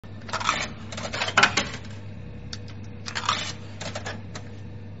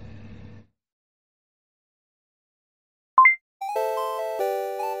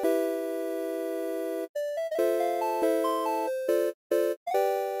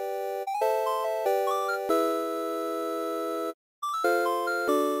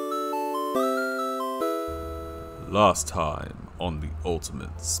Last time on the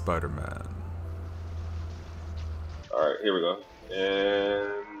Ultimate Spider-Man. Alright, here we go.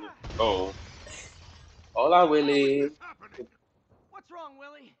 And oh. Hola, Willie. What's wrong,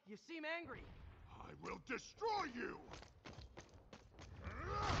 Willie? You seem angry. I will destroy you.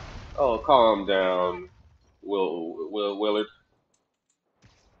 Oh, calm down, Willard.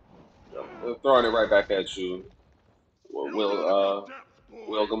 I'm throwing it right back at you.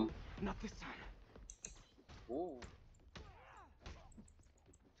 Wilgum. Not this time. Ooh.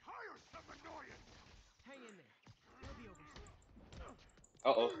 Tiresome annoyance. Hang in there. It'll be over soon.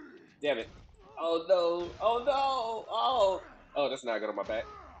 Uh-oh. Damn it. Oh no. Oh no. Oh. Oh, that's not good on my back.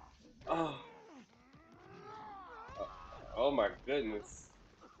 Oh. Oh, oh my goodness.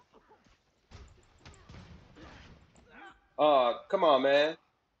 Oh, come on, man.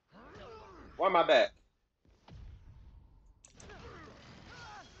 Why my back?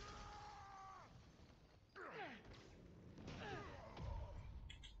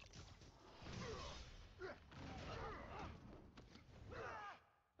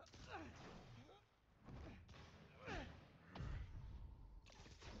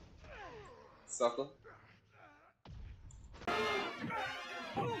 Sucker.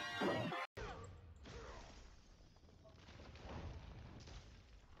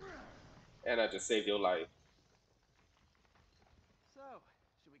 And I just saved your life. So,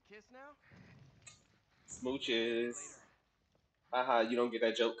 should we kiss now? Smooches. Haha, you don't get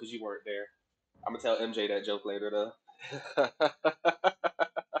that joke because you weren't there. I'm gonna tell MJ that joke later though.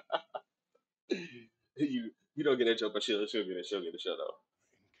 you don't get that joke, but she'll get it. She'll get it. She'll know.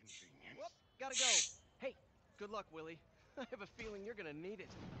 Inconvenient. Whoop, gotta go. Hey, good luck, Willie. I have a feeling you're gonna need it.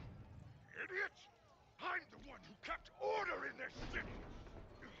 Idiot! I'm the one who kept order in this city.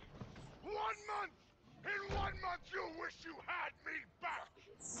 1 month! In 1 month you wish you had me back!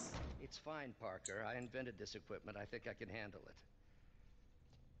 It's fine, Parker. I invented this equipment. I think I can handle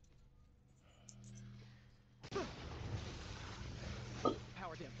it.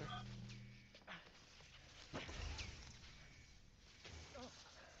 Power damper.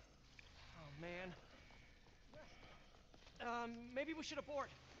 Oh, man. Maybe we should abort.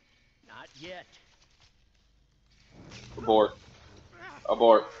 Not yet. Abort.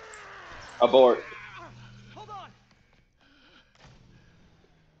 Abort. Abort. Hold on.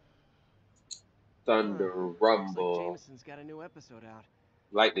 Thunder Looks like rumble. Jameson's got a new episode out.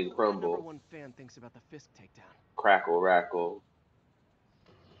 Lightning What our crumble. #1 fan thinks about the Fisk takedown. Crackle rackle.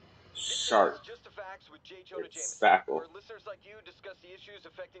 Shark. Just the facts with J. Jonah It's Jameson, spackle. where listeners like you discuss the issues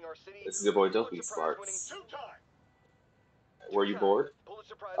affecting our city. This is your boy with Dopey Pulitzer Prize-winning Smarts. Two-time! Were you bored?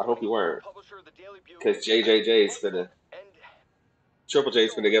 Pulitzer I hope you Prize-winning weren't. publisher of the Daily Bugle, Because JJJ's finna, and Triple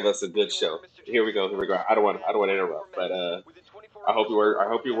J's finna give us a good show. Here we go. Here we go. I don't want to interrupt, but I hope you were. I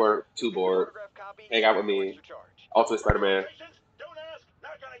hope you weren't too bored. Hang out with me, Ultimate Spider-Man. Don't ask,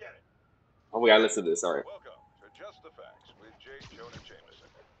 not gonna get it. Oh, we gotta listen to this. All right. Welcome to Just the Facts with J. Jonah Jameson,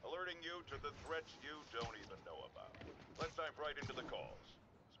 alerting you to the threats you don't even know about. Let's dive right into the calls.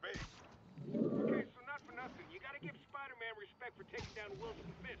 Speak. Okay, so not for nothing. You gotta give Spider-Man respect for taking down Wilson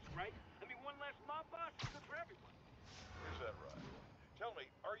Fisk, right? I mean, one less mob boss is good for everyone. Is that right? Tell me,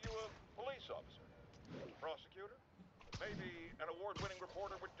 are you a police officer? Prosecutor? Maybe an award-winning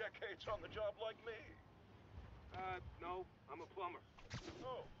reporter with decades on the job like me? No, I'm a plumber.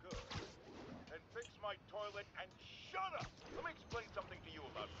 Oh, good. Then fix my toilet and shut up! Let me explain something to you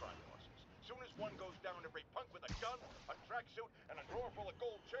about crime bosses. Soon as one goes down, every punk with a gun, a tracksuit, and a drawer full of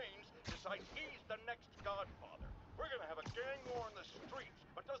gold chains decides he's the next godfather. We're gonna have a gang war in the streets,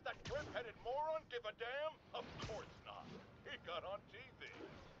 but does that grim-headed moron give a damn? Of course not. He got on TV.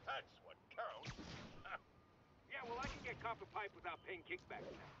 That's what counts. Yeah, well, I can get copper pipe without paying kickbacks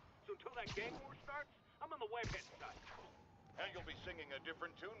now. So until that gang war starts, I'm on the webhead side. And you'll be singing a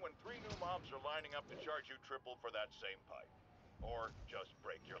different tune when 3 new mobs are lining up to charge you triple for that same pipe. Or just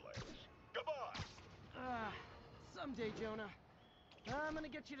break your legs. Goodbye! Someday, Jonah. I'm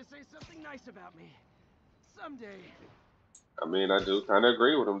gonna get you to say something nice about me. Someday. I mean, I do kind of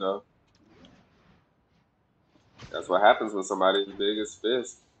agree with him though. That's what happens when somebody's big as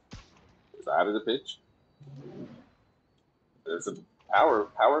Fisk is out of the pitch. There's a power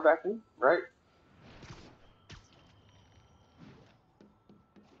vacuum, right?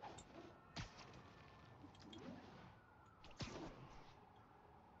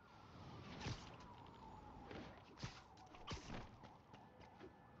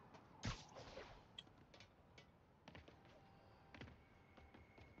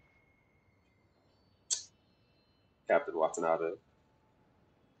 Captain Watanabe.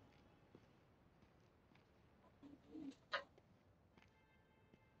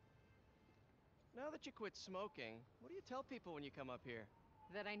 Now Now that you quit smoking, what do you tell people when you come up here?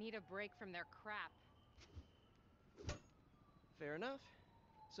 That I need a break from their crap. Fair enough.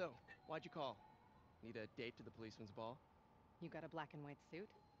 So, why'd you call? Need a date to the policeman's ball? You got a black and white suit?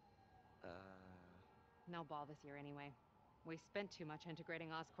 No ball this year anyway. We spent too much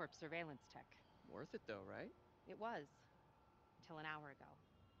integrating Oscorp surveillance tech. Worth it though, right? It was. Until an hour ago.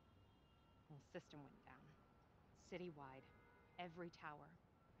 The system went down. Citywide. Every tower.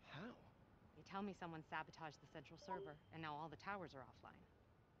 How? They tell me someone sabotaged the central server, and now all the towers are offline.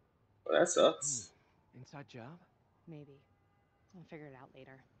 Well, that sucks. Inside job? Maybe. I'll figure it out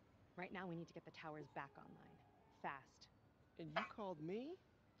later. Right now, we need to get the towers back online. Fast. And you called me?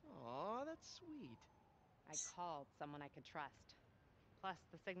 Aw, that's sweet. I called someone I could trust. Plus,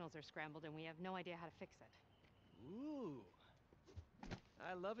 the signals are scrambled and we have no idea how to fix it. Ooh.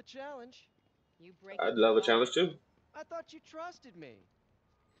 I love a challenge. You break I'd it, love a you challenge too. I thought you trusted me.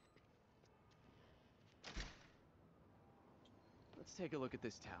 Let's take a look at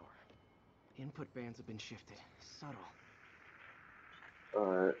this tower. Input bands have been shifted. Subtle.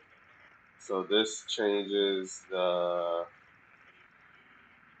 Alright. So this changes the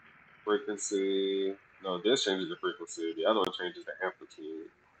frequency. No, this changes the frequency. The other one changes the amplitude.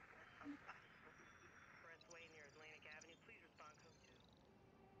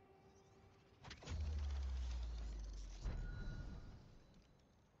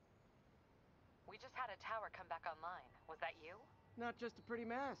 We just had a tower come back online. Was that you? Not just a pretty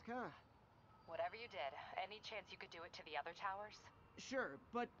mask, huh? Whatever you did, any chance you could do it to the other towers? Sure,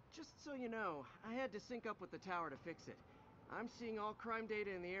 but just so you know, I had to sync up with the tower to fix it. I'm seeing all crime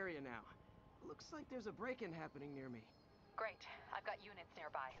data in the area now. Looks like there's a break-in happening near me. Great. I've got units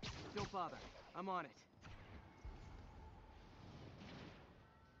nearby. Don't bother. I'm on it.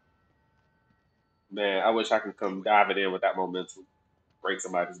 Man, I wish I could come diving in with that momentum. Break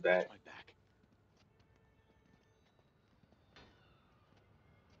somebody's back. My back.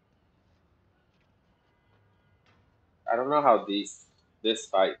 I don't know how this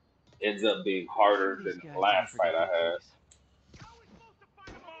fight ends up being Sure harder these than the guys didn't last fight forget I their had. keys. How are we supposed to fight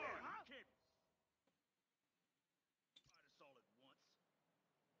them all, huh, kid? Fight us all at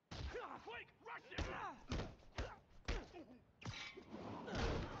once. Quick, rush it!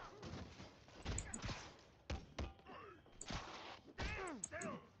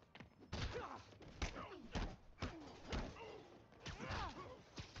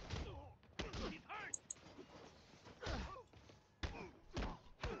 He's hurt!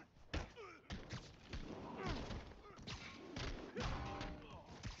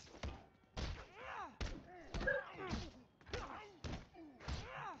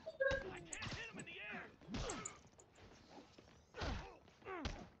 I can't hit him in the air!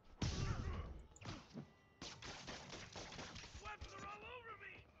 Webs are all over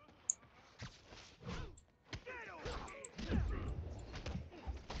me! Get over here!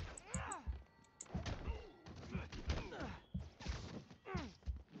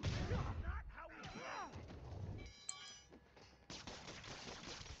 Not how we planned it!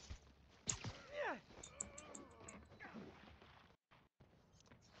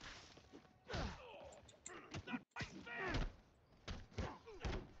 He's not fighting fair!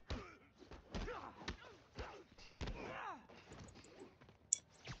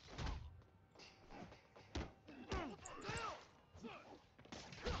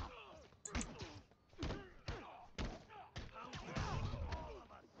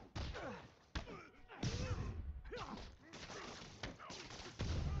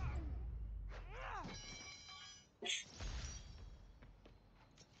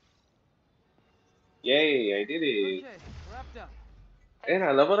 Yay, I did it. Okay, wrapped up. And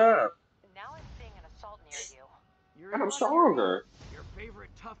I leveled up. Now I'm seeing an assault near you. You're And in I'm luck, Yuri. stronger. Your favorite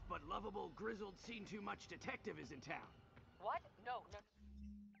tough but lovable grizzled seen-too-much detective is in town. What? No, no.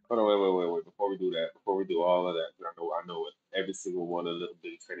 Hold on, wait. Before we do that, before we do all of that, 'cause I know what every single one of the little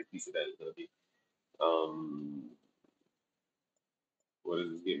bitty tiny piece of that is gonna be. What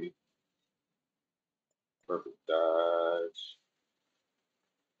does this give me? Perfect dodge.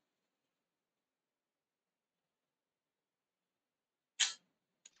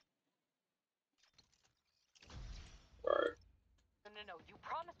 Alright. No. You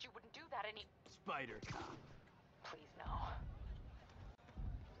promised you wouldn't do that any... Spider Cop. Please, no.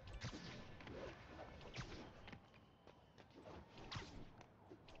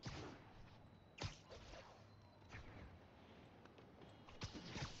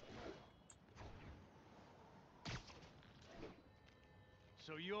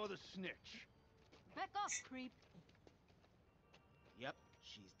 So you're the snitch. Back off, creep. Yep,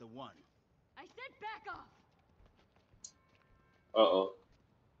 she's the one. I said back off! Uh-oh.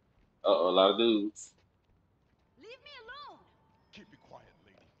 Uh-oh, a lot of dudes. Leave me alone! Keep it quiet,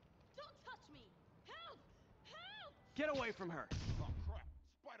 lady. Don't touch me! Help! Help! Get away from her! Oh, crap.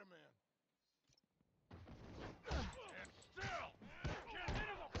 Spider-Man. Stand still! Can't hit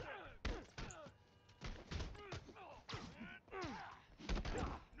him up there!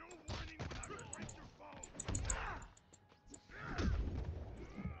 No whining when I break your bones!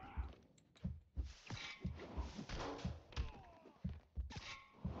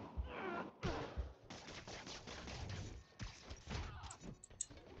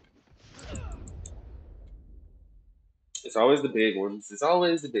 It's always the big ones. It's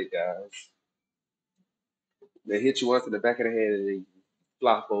always the big guys. They hit you once in the back of the head and then you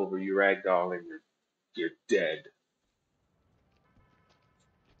flop over, you ragdoll, and you're dead.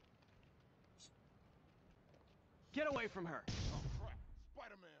 Get away from her! Oh, crap.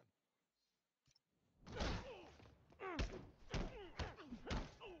 Spider-Man.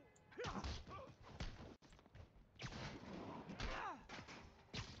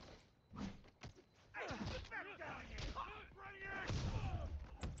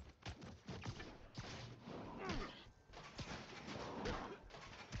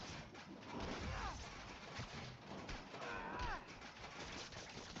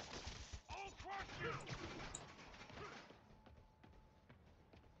 I'll crush you!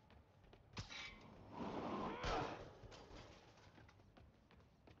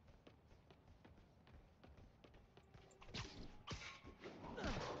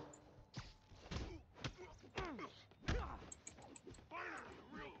 Finally,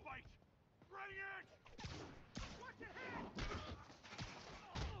 a real fight! Ready it! Watch ahead!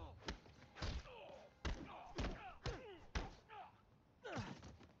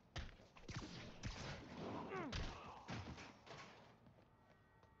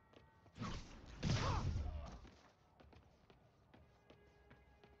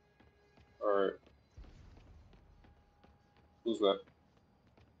 Alright, who's left?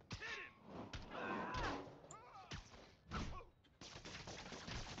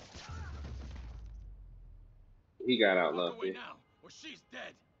 He got out, Walk away Luffy. now, or she's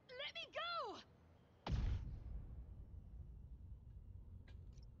dead! Let me go!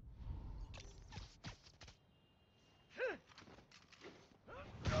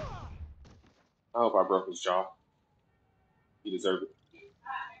 I hope I broke his jaw. He deserved it.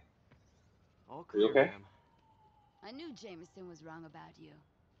 All Are you clear, okay? ma'am. I knew Jameson was wrong about you.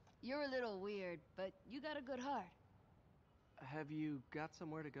 You're a little weird, but you got a good heart. Have you got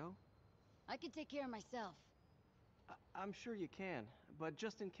somewhere to go? I can take care of myself. I'm sure you can, but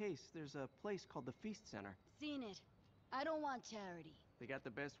just in case, there's a place called the Feast Center. Seen it. I don't want charity. They got the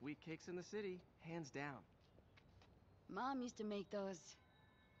best wheat cakes in the city, hands down. Mom used to make those.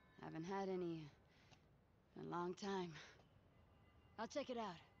 Haven't had any in a long time. I'll check it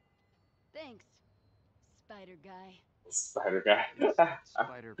out. Thanks, Spider Guy. Spider guy. It's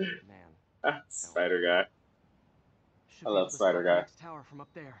Spider-Man. No. Spider guy. Should I be able love to Spider spot the guy. next tower from up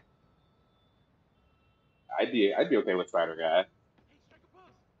there. I'd be okay with Spider guy.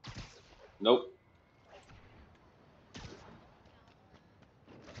 Nope.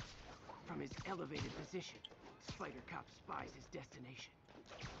 From his elevated position, Spider Cop spies his destination.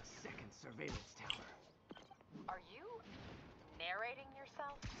 A second surveillance tower. Are you narrating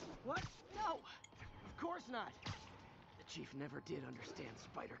yourself? What? No! Of course not! The Chief never did understand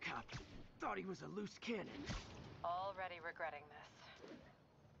Spider Cop. Thought he was a loose cannon. Already regretting this.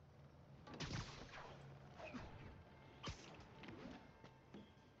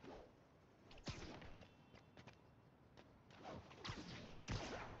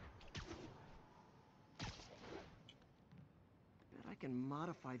 Bet I can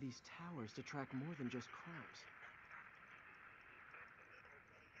modify these towers to track more than just crimes.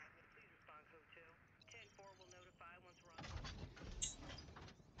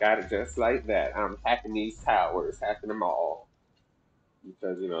 Got it just like that. I'm hacking these towers, hacking them all.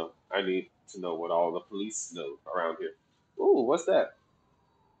 Because, I need to know what all the police know around here. Ooh, what's that?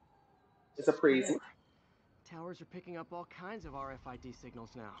 It's a Score! present. Towers are picking up all kinds of RFID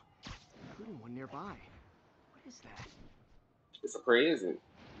signals now, including one nearby. What is that? It's a present.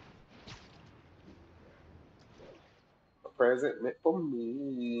 A present meant for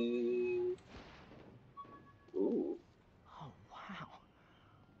me. Ooh. Oh, wow.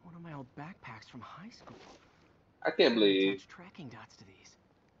 One of my old backpacks from high school. I can't Gotta believe attach tracking dots to these.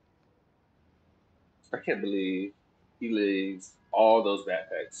 I can't believe he leaves all those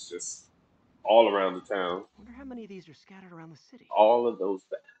backpacks just all around the town. Wonder how many of these are scattered around the city. All of those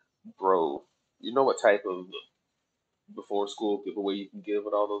bro. You know what type of before school giveaway you can give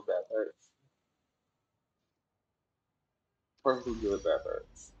with all those backpacks? Perfectly good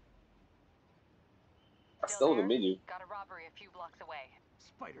backpacks. I Still stole the there? menu. Got a robbery a few blocks away.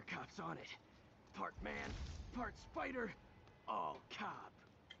 Spider Cop's on it. Part man, part spider, all cop.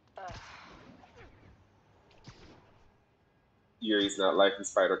 Ugh. Yuri's not liking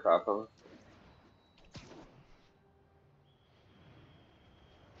Spider Cop, huh?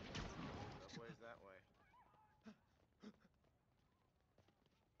 Subway's that way.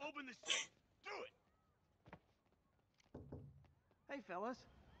 Open the safe. Do it. Hey, fellas.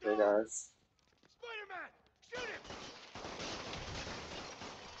 Hey guys. Spider-Man, shoot him.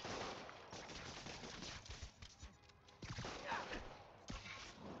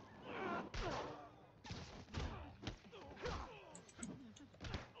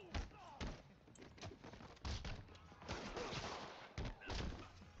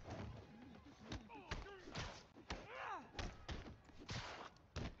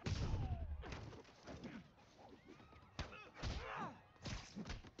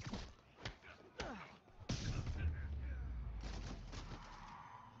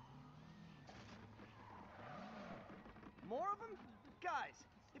 More of them? Guys,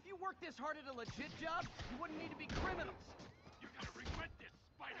 if you worked this hard at a legit job, you wouldn't need to be criminals. You're gonna regret this,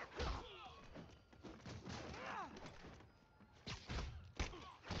 Spider.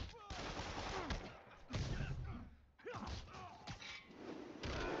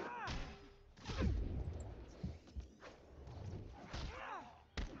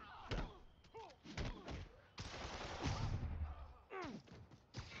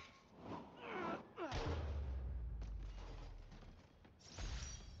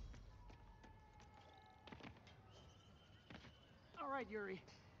 All right, Yuri.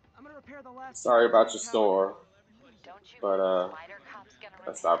 I'm gonna repair the last Sorry about main your tower store, Don't you but believe Spider Cop's gonna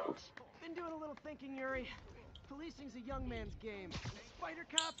I stopped him. repent? Been doing a little thinking, Yuri. Policing's a young man's game. Spider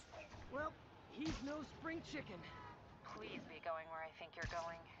Cop? Well, he's no spring chicken. Please be going where I think you're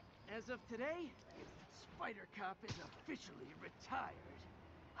going. As of today, Spider Cop is officially retired.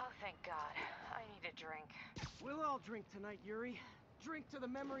 Oh, thank God. I need a drink. We'll all drink tonight, Yuri. Drink to the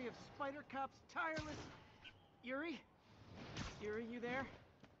memory of Spider Cop's tireless... Yuri? Yuri, you there?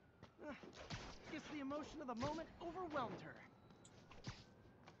 Guess the emotion of the moment overwhelmed her.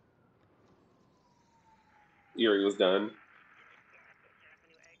 Yuri was done.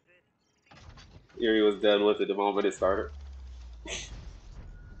 Yuri was done with it the moment it started.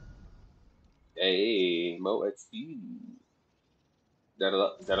 Hey, Mo XP. Is that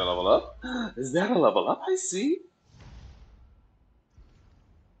a level up? Is that a level up? I see.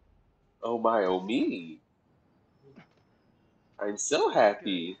 Oh my, oh me. I'm so Good.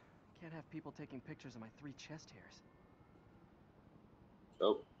 happy. Can't have people taking pictures of my 3 chest hairs.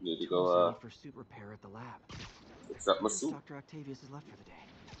 Oh, need to Tools I go need for suit repair at the lab. fix up my Since suit. Dr. Octavius has left for the day.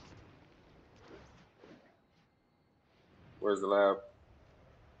 Where's the lab?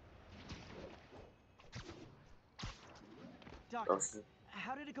 Doctor, Okay.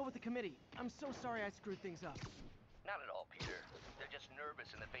 how did it go with the committee? I'm so sorry I screwed things up. Not at all, Peter. They're just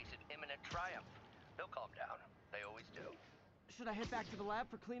nervous in the face of imminent triumph. They'll calm down. They always do. Should I head back to the lab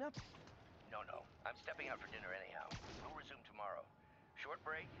for cleanup? No. I'm stepping out for dinner anyhow. We'll resume tomorrow. Short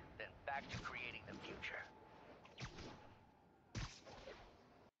break, then back to creating the future.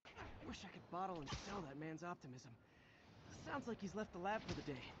 Wish I could bottle and sell that man's optimism. Sounds like he's left the lab for the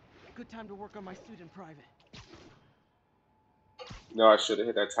day. Good time to work on my suit in private. No, I should have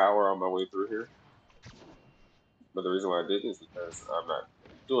hit that tower on my way through here. But the reason why I didn't is because I'm not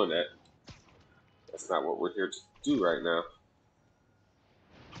doing that. That's not what we're here to do right now.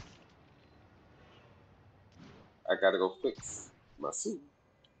 I gotta go fix my suit.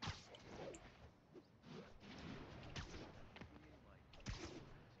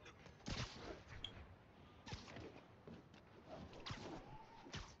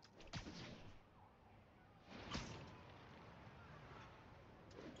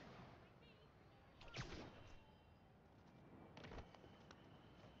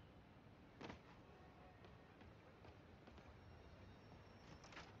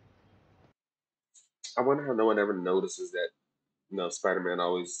 I wonder how no one ever notices that, Spider-Man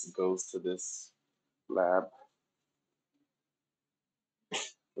always goes to this lab.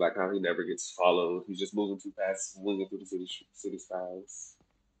 Like how he never gets followed. He's just moving too fast, winging through the city skies.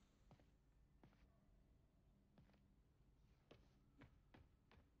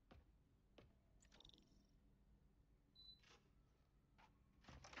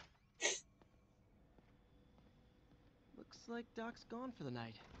 Looks like Doc's gone for the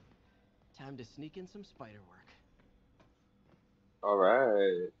night. Time to sneak in some spider work. All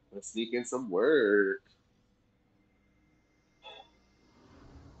right, let's sneak in some work.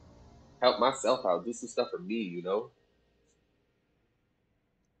 Help myself out. Do some stuff for me.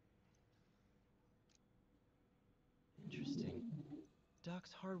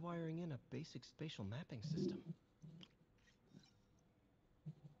 Doc's hardwiring in a basic spatial mapping system.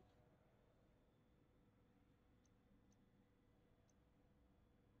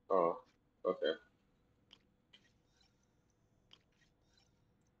 Oh, okay.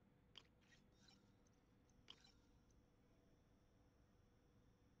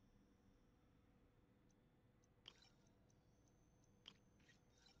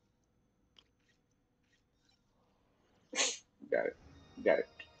 Got it. Got it.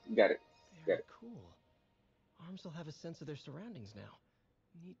 Got it. Got Very it. cool. Arms will have a sense of their surroundings now.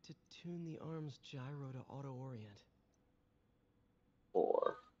 Need to tune the arm's gyro to auto-orient.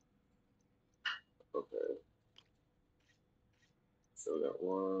 4. Okay. So we got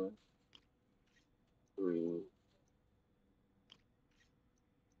 1, 3,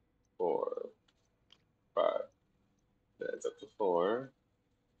 4, 5. That's up to 4.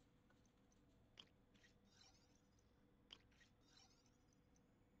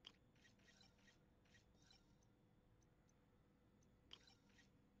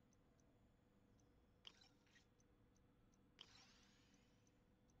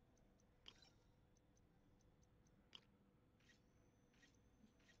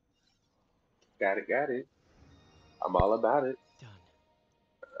 Got it. Got it. I'm all about it. Done.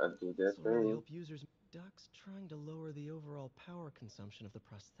 I do that This'll really thing. help users. Doc's trying to lower the overall power consumption of the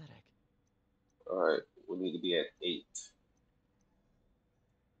prosthetic. All right. We need to be at 8.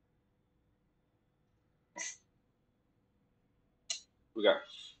 We got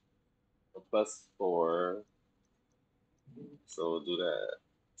a +4. So we'll do that.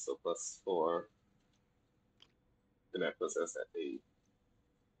 So +4. And that puts us at 8.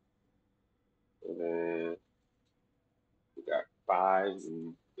 And then we got 5s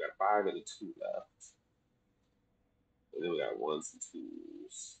and we got 5 and a 2 left. And then we got 1s and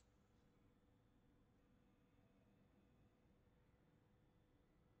 2s.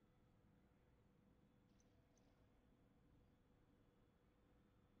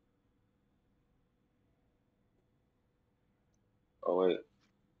 Oh wait,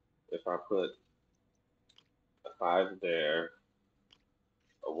 if I put a 5 there,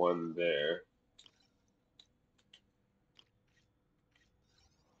 a 1 there,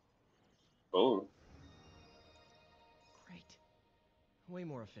 boom. Great. Way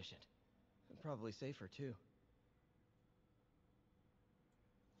more efficient. And probably safer, too.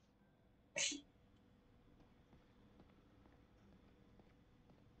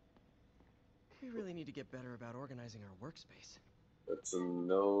 We really need to get better about organizing our workspace. That's a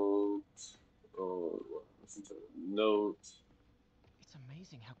note. Oh, listen to the note. It's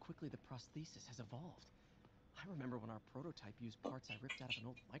amazing how quickly the prosthesis has evolved. I remember when our prototype used parts I ripped out of an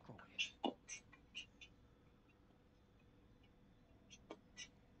old microwave.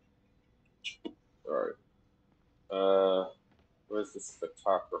 All right. Where's this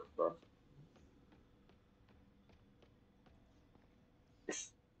photographer?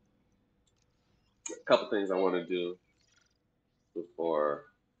 A couple things I want to do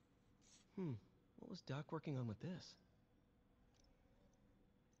before. What was Doc working on with this?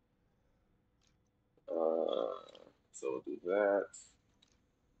 So we'll do that.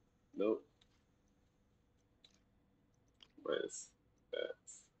 Nope. Minus that.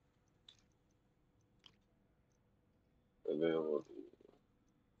 And then we'll do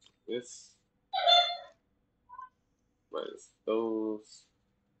this. Minus those.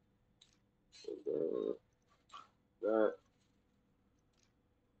 And then that.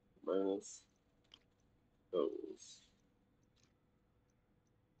 Minus those.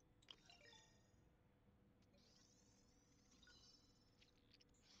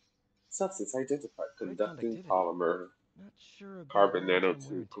 Substance identified. Great Conducting conductivity. polymer. Not sure about Carbon long-term wear nanotube and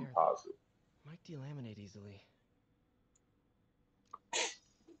tear, though. composite. Might delaminate easily.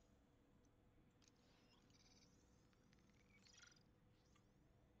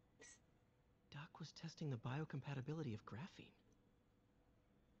 Doc was testing the biocompatibility of graphene.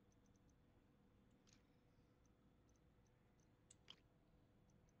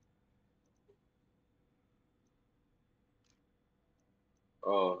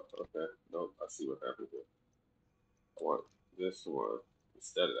 Oh, okay. Nope. I see what happened here. I want this one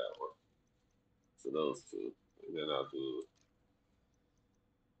instead of that one. So those two. And then I'll do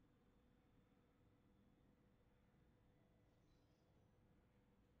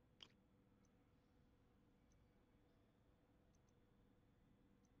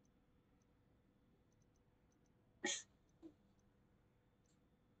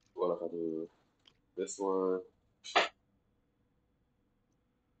what if I do this one?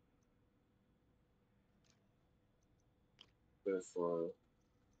 This one.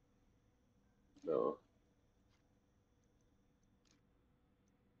 No.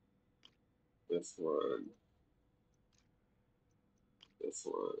 This one. This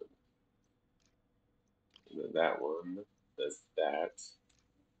one. And then that one does that.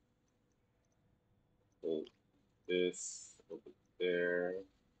 Put this over there.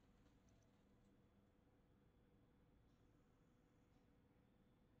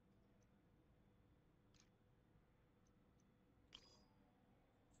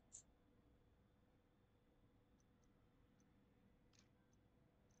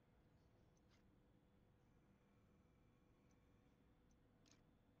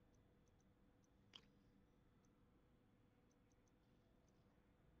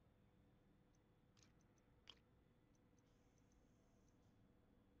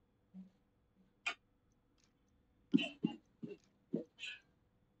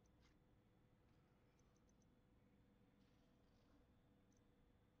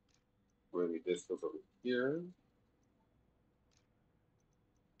 Maybe this goes over here.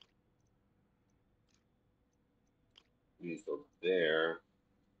 These go there.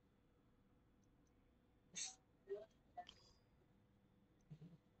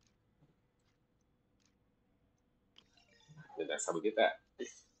 And that's how we get that.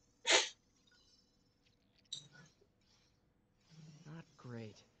 Not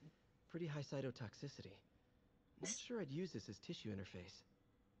great. Pretty high cytotoxicity. Not sure I'd use this as tissue interface.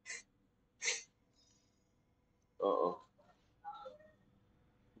 Uh-oh.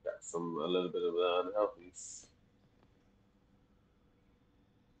 Got a little bit of the unhealthies.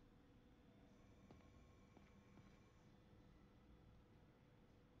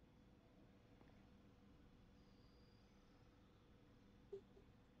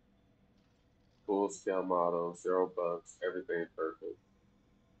 Full scale model, 0 bugs, everything perfect.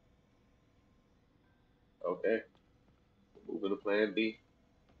 Okay, moving to plan B.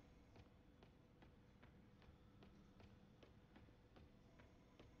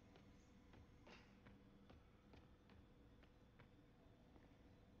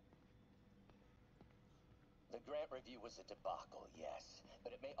 The grant review was a debacle, yes,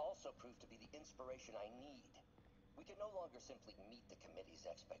 but it may also prove to be the inspiration I need. We can no longer simply meet the committee's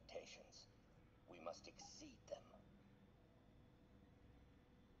expectations. We must exceed them.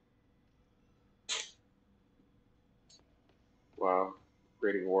 Wow,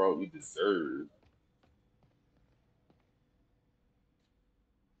 creating a world we deserve.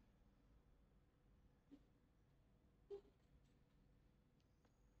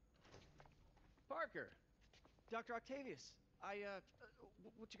 Parker! Dr. Octavius,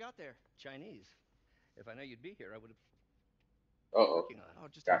 what you got there? Chinese. If I know you'd be here, I would have Uh-oh, working on it. Oh,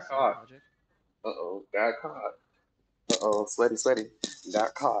 just a got side caught. project. Uh-oh, got caught. Uh-oh, sweaty, sweaty.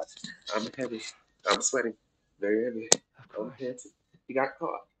 Got caught. I'm heavy. I'm sweating. Very heavy. Of I'm course. panting. He got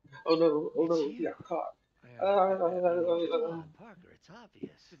caught. Oh no, oh It's no, he you. got caught. I mean, come on, Parker, it's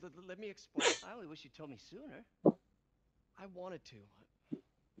obvious. Let me explain. I only wish you'd told me sooner. I wanted to,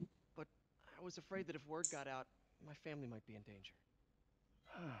 but I was afraid that if word got out, my family might be in danger.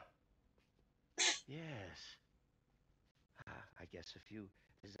 Yes. I guess if you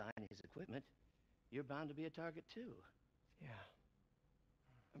design his equipment, you're bound to be a target too.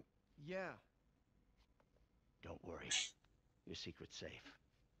 Yeah. Yeah. Don't worry. Your secret's safe.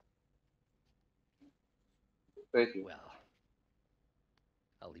 Thank you. Well,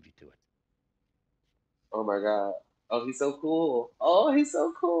 I'll leave you to it. Oh my god. Oh, he's so cool. Oh, he's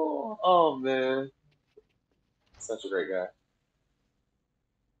so cool. Oh man. Such a great guy.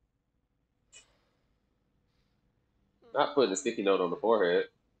 Not putting a sticky note on the forehead.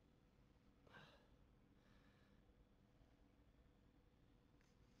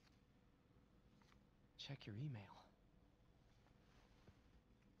 Check your email.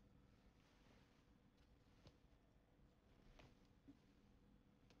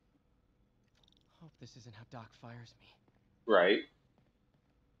 Hope this isn't how Doc fires me. Right.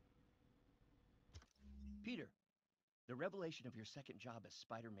 Peter, the revelation of your second job as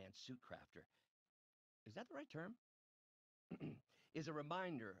Spider-Man suit crafter, is that the right term? Is a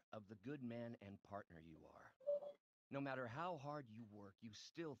reminder of the good man and partner you are. No matter how hard you work, you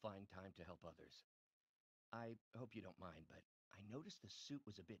still find time to help others. I hope you don't mind, but I noticed the suit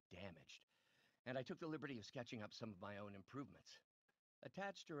was a bit damaged, and I took the liberty of sketching up some of my own improvements.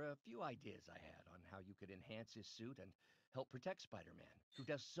 Attached are a few ideas I had on how you could enhance his suit and help protect Spider-Man, who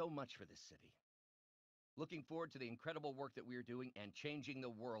does so much for this city. Looking forward to the incredible work that we're doing and changing the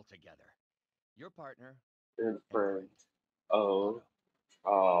world together. Your partner And and friend. friend, Oh. Otto.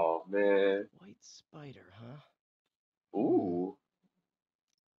 Oh man. White spider, huh? Ooh.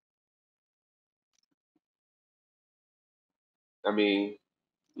 I mean,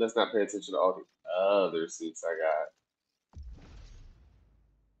 let's not pay attention to all the other suits I got.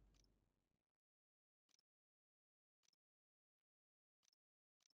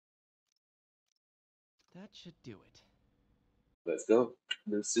 That should do it. Let's go.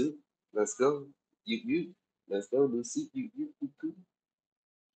 New suit. Let's go. You. Let's go. New suit. You.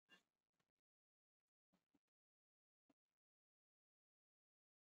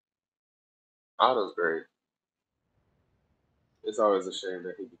 Otto's great. It's always a shame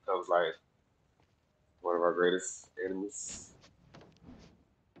that he becomes like one of our greatest enemies.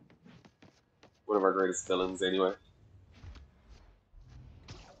 One of our greatest villains, anyway.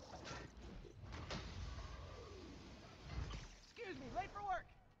 Excuse me, late for work.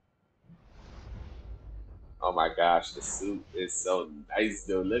 Oh my gosh, the suit is so nice,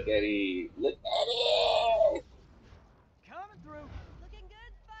 though. Look at it. Look at it. Coming through. Looking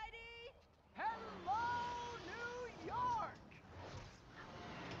good, Spidey! Hello, New York!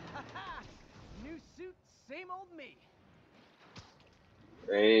 Haha! New suit, same old me.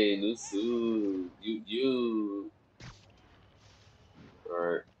 Hey, new suit. You. All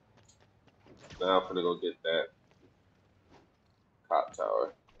right. Now I'm gonna go get that cop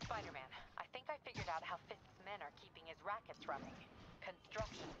tower. Spider-Man, I think I figured out how Fisk's men are keeping his rackets running.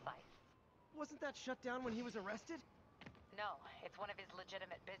 Construction sites. Wasn't that shut down when he was arrested? No, it's one of his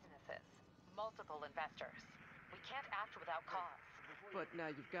legitimate businesses. Multiple investors. We can't act without cause. But now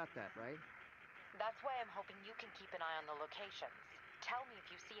you've got that, right? That's why I'm hoping you can keep an eye on the locations. Tell me if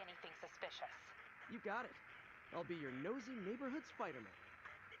you see anything suspicious. You got it. I'll be your nosy neighborhood Spider-Man.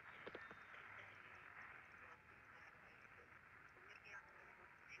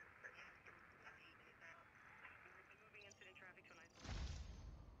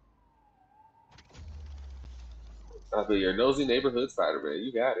 I'll be your nosy neighborhood Spider-Man.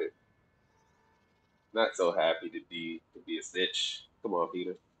 You got it. Not so happy to be a snitch. Come on,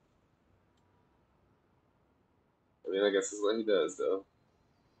 Peter. I mean, I guess that's what he does, though.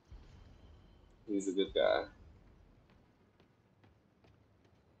 He's a good guy.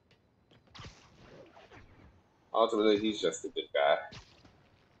 Ultimately, he's just a good guy.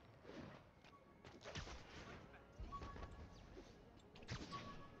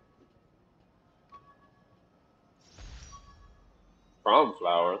 Prom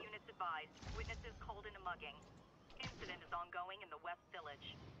flower. Units advised. Witnesses called in a mugging. Incident is ongoing in the West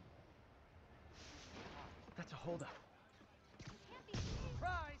Village. That's a holdup.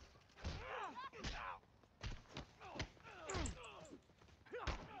 Surprise!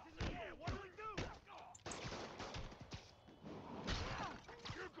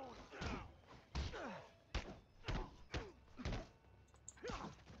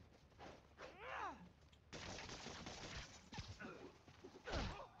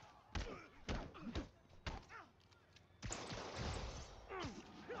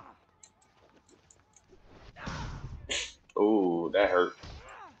 Ooh, that hurt.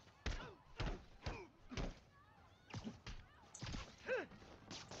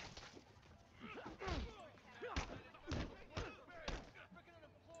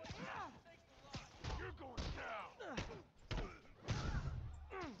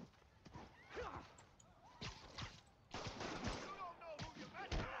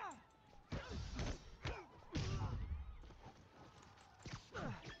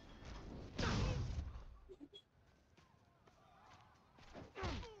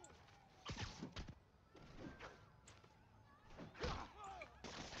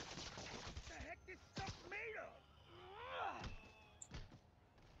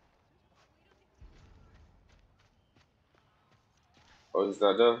 Oh, he's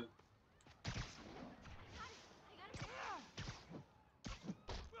not done?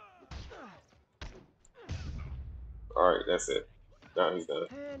 Alright, that's it. Now he's done.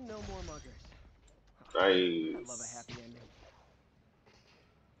 And no more muggers. I love a Nice. happy ending.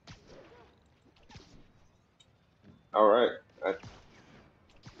 Alright, I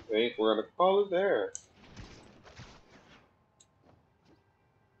think we're gonna call it there.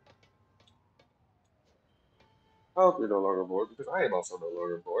 I hope you're no longer bored because I am also no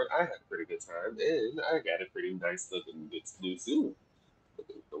longer bored. I had a pretty good time and I got a pretty nice looking good new suit.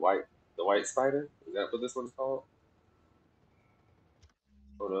 The white the white spider? Is that what this one's called?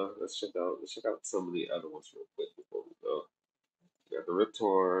 Hold on, let's check out some of the other ones real quick before we go. We got the Rip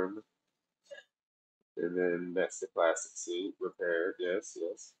Torn, and then that's the classic suit, repaired, yes.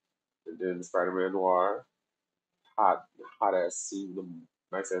 And then the Spider-Man Noir, hot hot ass suit, the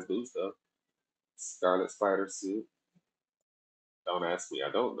nice ass boots though. Scarlet Spider suit. Don't ask me,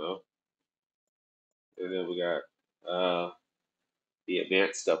 I don't know. And then we got the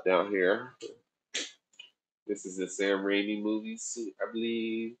advanced stuff down here. This is the Sam Raimi movie suit, I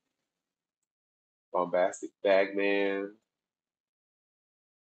believe. Bombastic Bagman,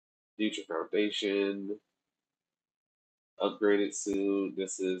 Future Foundation, upgraded suit.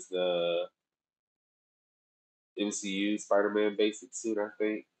 This is the MCU Spider-Man basic suit, I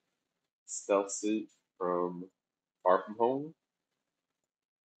think. Stealth suit from Far From Home,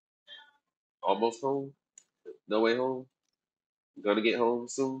 Almost Home, No Way Home, Gonna Get Home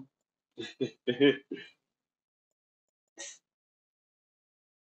Soon.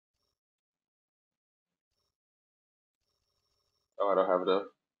 Oh, I don't have enough.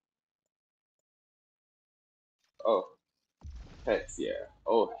 Oh, hex yeah.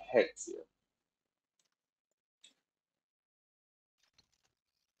 Oh, hex yeah.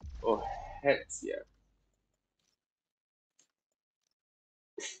 Oh, hex yeah.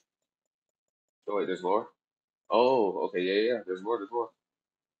 Oh, wait, there's more? Oh, okay, yeah, yeah. There's more, there's more.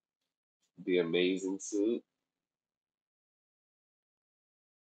 The amazing suit.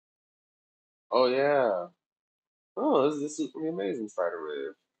 Oh, yeah. Oh, this is the suit from the Amazing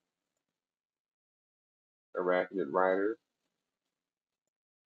Spider-Man. Arachnid Rider,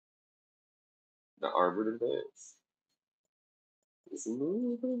 the Armored Advance. It's some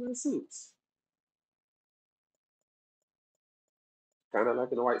really nice suits. Kind of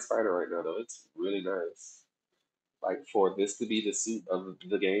liking the White Spider right now, though. It's really nice. Like, for this to be the suit of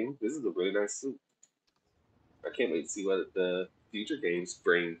the game, this is a really nice suit. I can't wait to see what the future games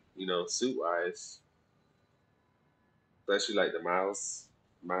bring, suit-wise. Especially like the Miles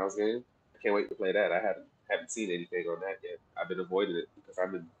game. I can't wait to play that. I haven't seen anything on that yet. I've been avoiding it because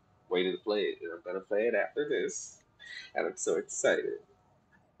I've been waiting to play it, and I'm gonna play it after this, and I'm so excited.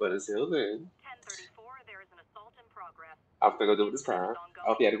 But until then, 1034, there is an assault in progress. I'm gonna go do this crime. I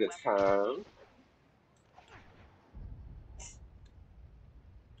hope you had a good time.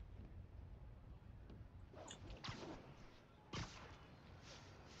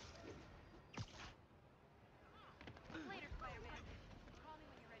 Later, Spider-Man. Call me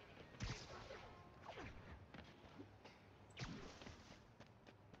when you're ready to hit the street.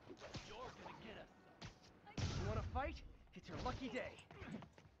 You're gonna get us. You wanna fight? It's your lucky day.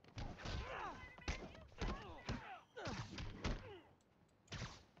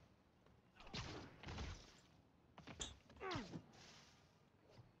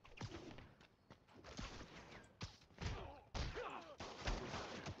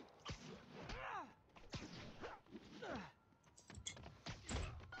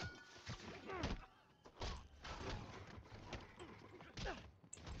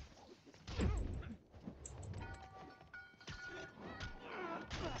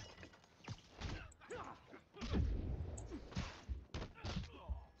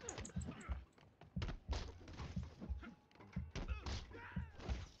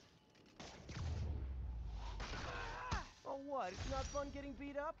 Oh, what? It's not fun getting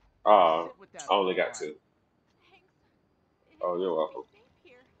beat up? Oh, Sit with that I for only a got while. two. Thanks. It Oh, you're must be welcome. safe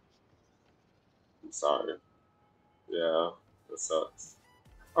here. I'm sorry. Yeah, that sucks.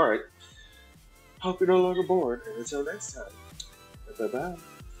 All right. Hope you're no longer bored. And until next time. Bye bye.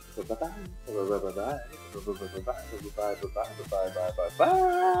 Bye bye. Bye bye. Bye bye. Bye bye. Bye bye. Bye bye. Bye bye. Bye bye.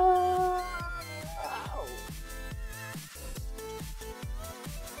 Bye.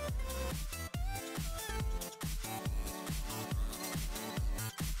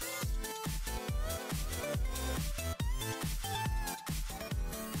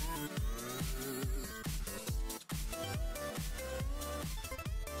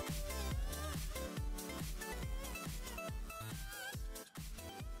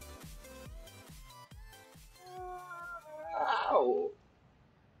 Ow.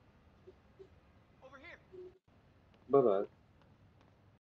 Over here. Bye bye.